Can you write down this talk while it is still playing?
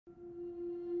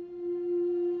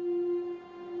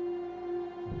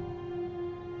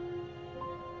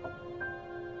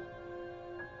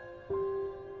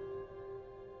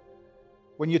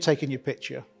When you're taking your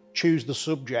picture, choose the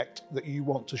subject that you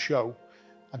want to show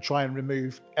and try and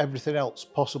remove everything else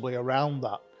possibly around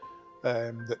that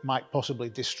that might possibly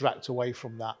distract away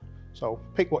from that. So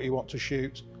pick what you want to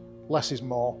shoot, less is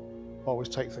more, always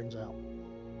take things out.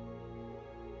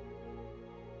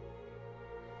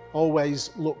 Always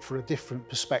look for a different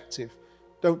perspective.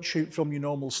 Don't shoot from your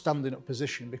normal standing up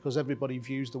position because everybody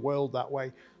views the world that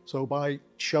way. So by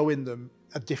showing them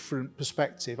a different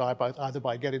perspective, either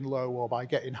by getting low or by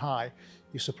getting high,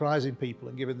 you're surprising people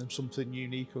and giving them something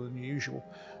unique or unusual.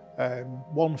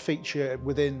 One feature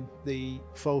within the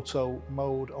photo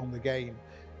mode on the game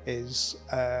is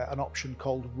an option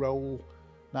called roll.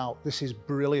 Now this is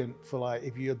brilliant for like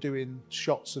if you're doing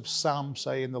shots of Sam,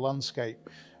 say in the landscape.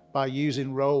 By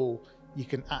using roll, you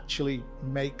can actually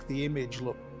make the image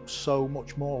look so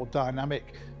much more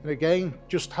dynamic. And again,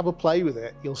 just have a play with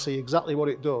it. You'll see exactly what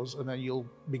it does, and then you'll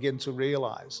begin to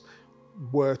realize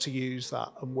where to use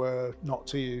that and where not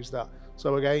to use that.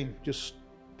 So again, just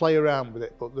play around with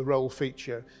it, but the roll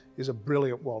feature is a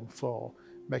brilliant one for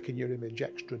making your image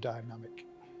extra dynamic.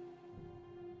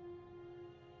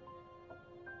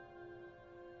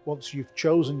 Once you've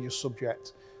chosen your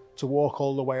subject, to walk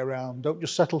all the way around, don't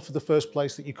just settle for the first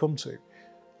place that you come to.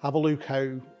 Have a look how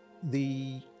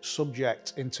the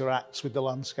subject interacts with the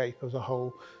landscape as a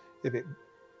whole, if it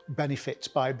benefits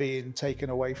by being taken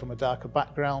away from a darker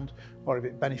background, or if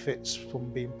it benefits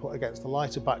from being put against the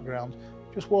lighter background.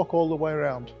 Just walk all the way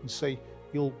around and see.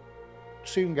 You'll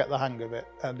soon get the hang of it,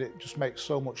 and it just makes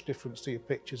so much difference to your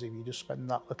pictures if you just spend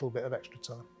that little bit of extra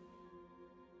time.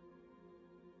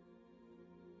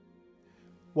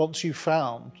 Once you've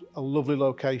found a lovely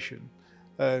location,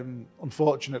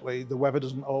 unfortunately the weather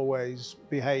doesn't always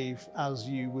behave as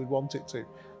you would want it to.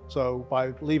 So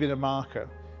by leaving a marker,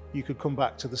 you could come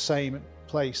back to the same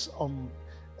place on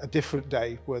a different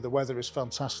day where the weather is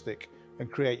fantastic and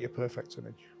create your perfect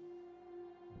image.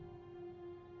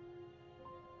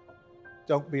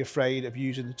 Don't be afraid of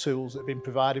using the tools that have been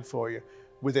provided for you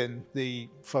within the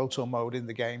photo mode in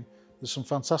the game. There's some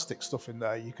fantastic stuff in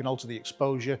there. You can alter the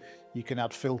exposure, you can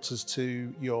add filters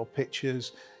to your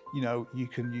pictures, you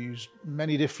can use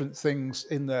many different things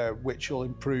in there which will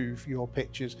improve your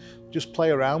pictures. Just play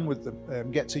around with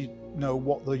them, get to know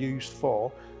what they're used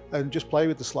for, and just play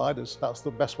with the sliders. That's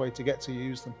the best way to get to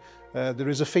use them. There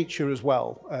is a feature as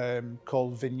well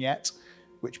called Vignette,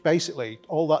 which basically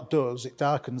all that does, it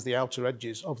darkens the outer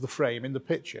edges of the frame in the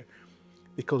picture.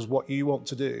 Because what you want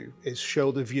to do is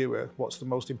show the viewer what's the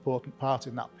most important part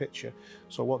in that picture.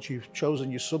 So once you've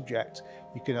chosen your subject,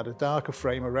 you can add a darker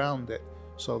frame around it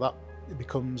so that it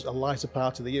becomes a lighter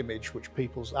part of the image which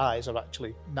people's eyes are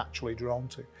actually naturally drawn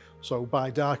to. So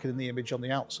by darkening the image on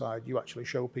the outside, you actually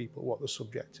show people what the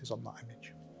subject is on that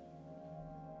image.